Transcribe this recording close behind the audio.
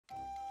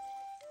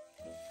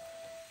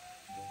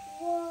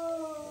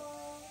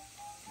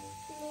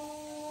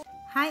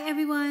Hi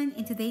everyone!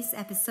 In today's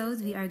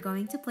episode, we are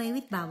going to play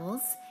with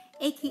bubbles,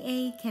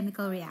 aka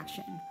chemical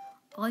reaction.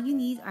 All you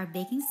need are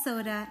baking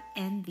soda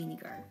and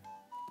vinegar.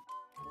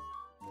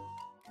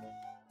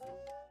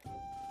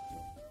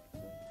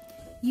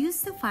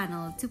 Use the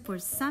funnel to pour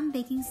some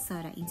baking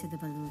soda into the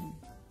balloon.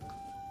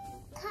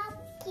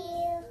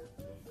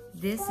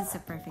 This is a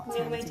perfect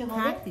time to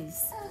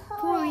practice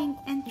pouring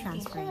and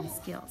transferring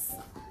skills.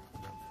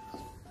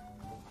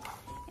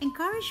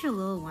 Encourage your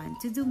little one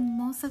to do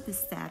most of the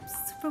steps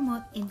to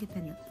promote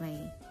independent play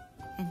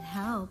and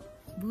help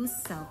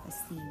boost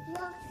self-esteem.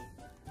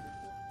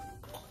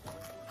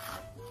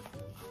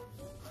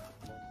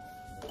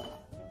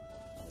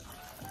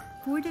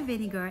 Pour the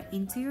vinegar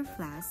into your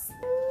flask,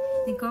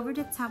 then cover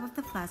the top of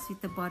the flask with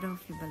the bottom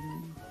of your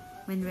balloon.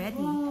 When ready,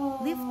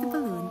 lift the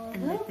balloon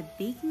and let the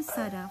baking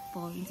soda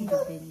fall into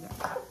the vinegar.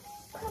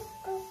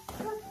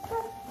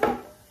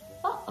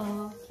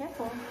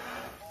 Careful.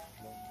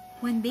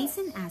 When base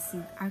and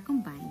acid are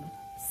combined,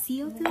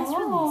 CO2 is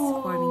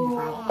released, forming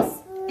bubbles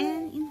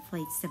and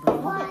inflates the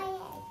balloon.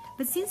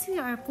 But since we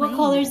are playing What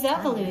color is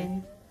that Toddler,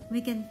 balloon?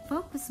 we can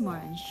focus more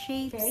on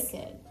shapes, Very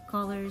good.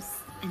 colors,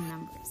 and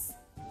numbers.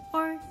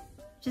 Or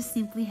just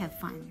simply have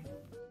fun.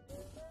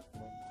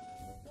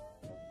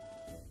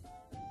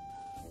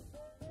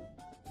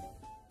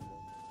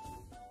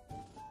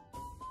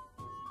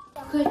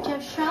 Good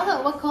job,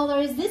 Charlotte. What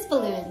color is this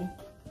balloon?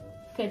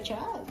 Good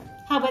job.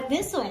 How about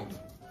this one?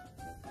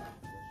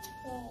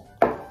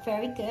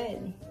 Very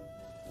good.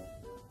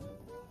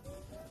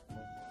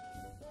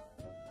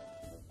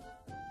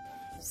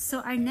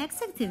 So our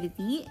next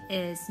activity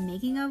is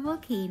making a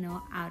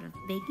volcano out of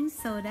baking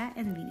soda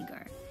and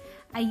vinegar.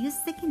 I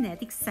used the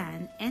kinetic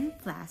sand and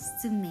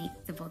flask to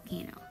make the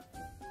volcano.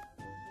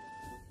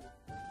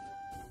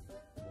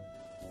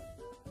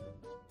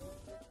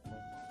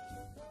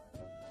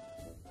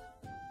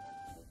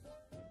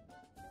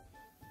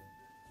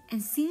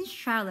 And since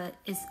Charlotte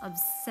is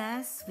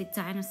obsessed with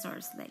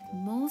dinosaurs like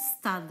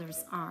most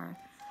toddlers are,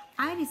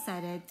 I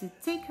decided to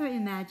take her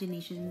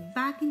imagination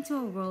back into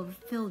a world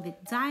filled with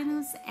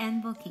dinos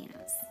and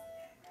volcanoes.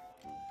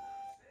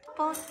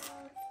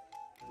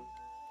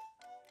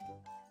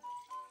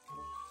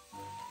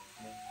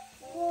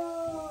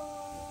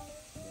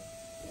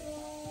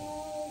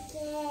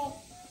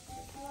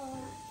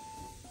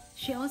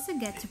 She also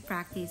gets to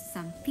practice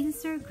some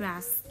pincer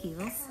grasp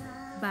skills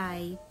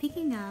by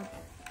picking up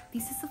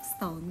pieces of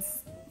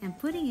stones and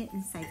putting it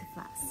inside the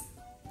flask.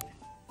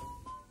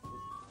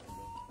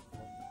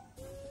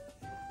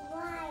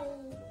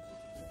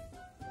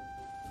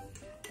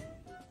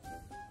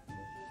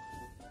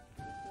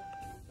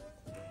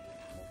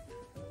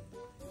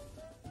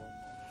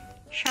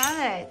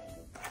 Charlotte,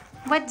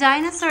 what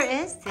dinosaur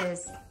is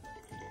this?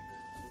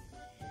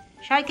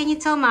 Charlotte, can you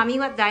tell Mommy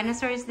what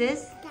dinosaur is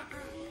this?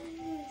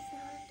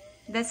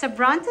 That's a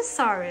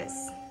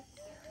brontosaurus.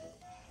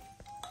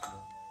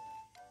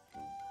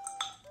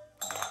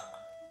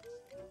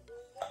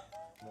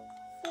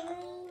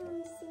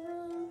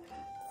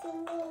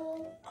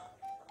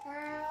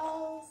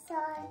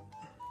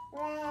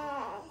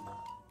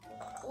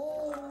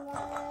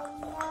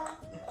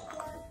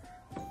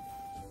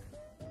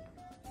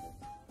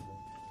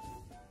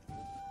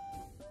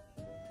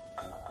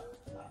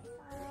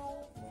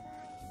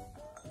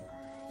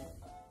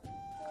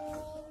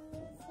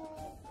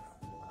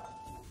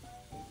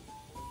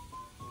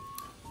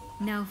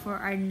 Now for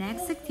our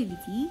next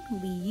activity,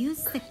 we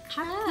use the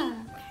cupcake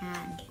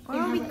pan,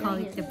 or we call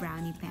it the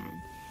brownie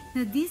pan.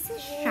 Now this is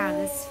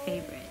Charlotte's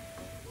favorite.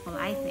 Well,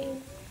 I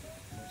think.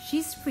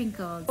 She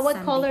sprinkled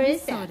some baking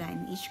soda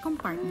in each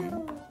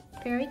compartment.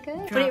 Very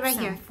good. Put it right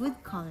here. Food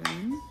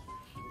coloring,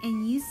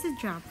 and use the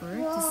dropper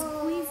to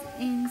squeeze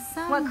in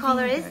some. What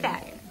color is vinegar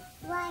that? here.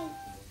 White.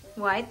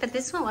 White, but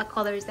this one, what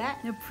color is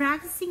that? Now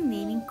practicing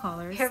naming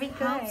colors Very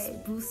helps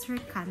good. boost her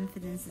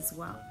confidence as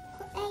well.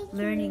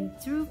 Learning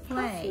through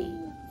play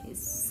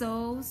is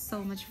so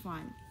much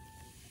fun.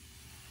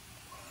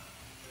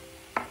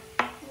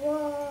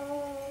 Whoa.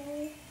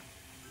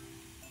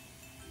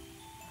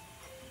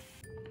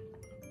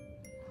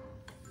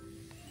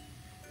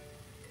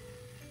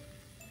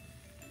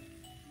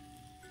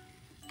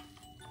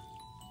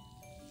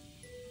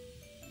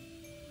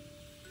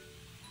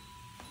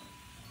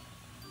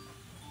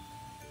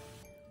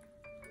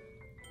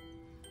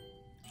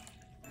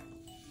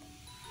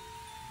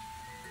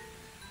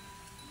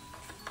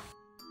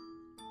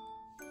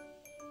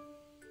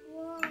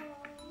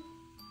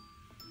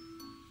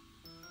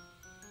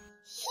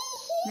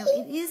 Now,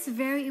 it is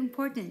very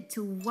important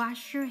to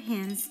wash your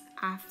hands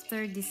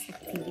after this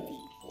activity.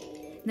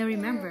 Now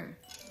remember,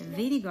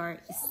 vinegar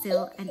is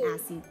still an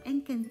acid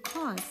and can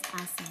cause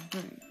acid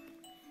burn.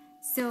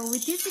 So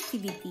with this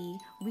activity,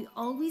 we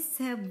always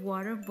have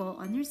water ball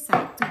on your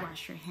side to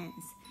wash your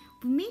hands.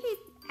 We made it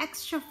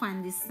extra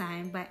fun this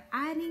time by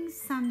adding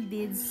some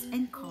beads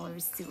and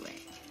colors to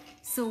it.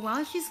 So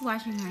while she's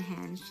washing her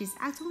hands, she's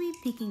actually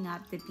picking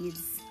up the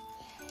beads.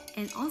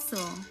 And also,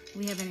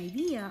 we have an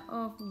idea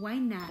of why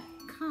not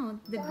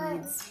count the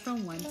beads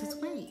from 1 to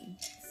 20.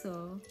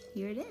 So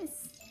here it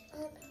is.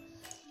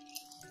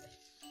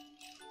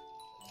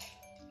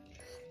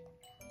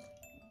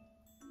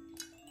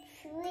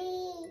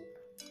 Three,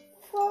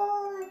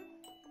 4,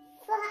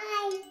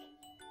 5,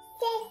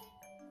 6,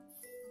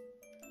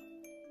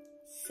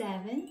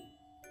 7,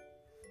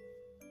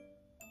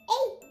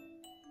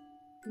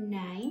 8,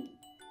 9,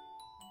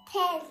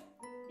 10,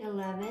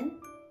 11,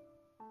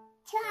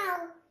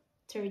 12,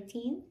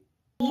 13,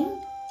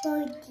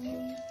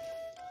 14,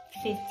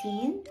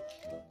 15,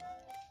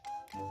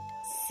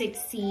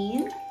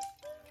 16,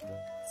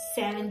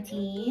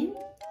 17,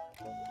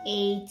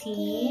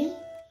 18.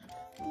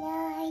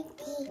 19,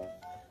 20.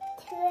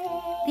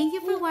 Thank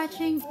you for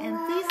watching, and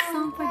please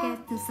don't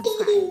forget to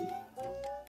subscribe.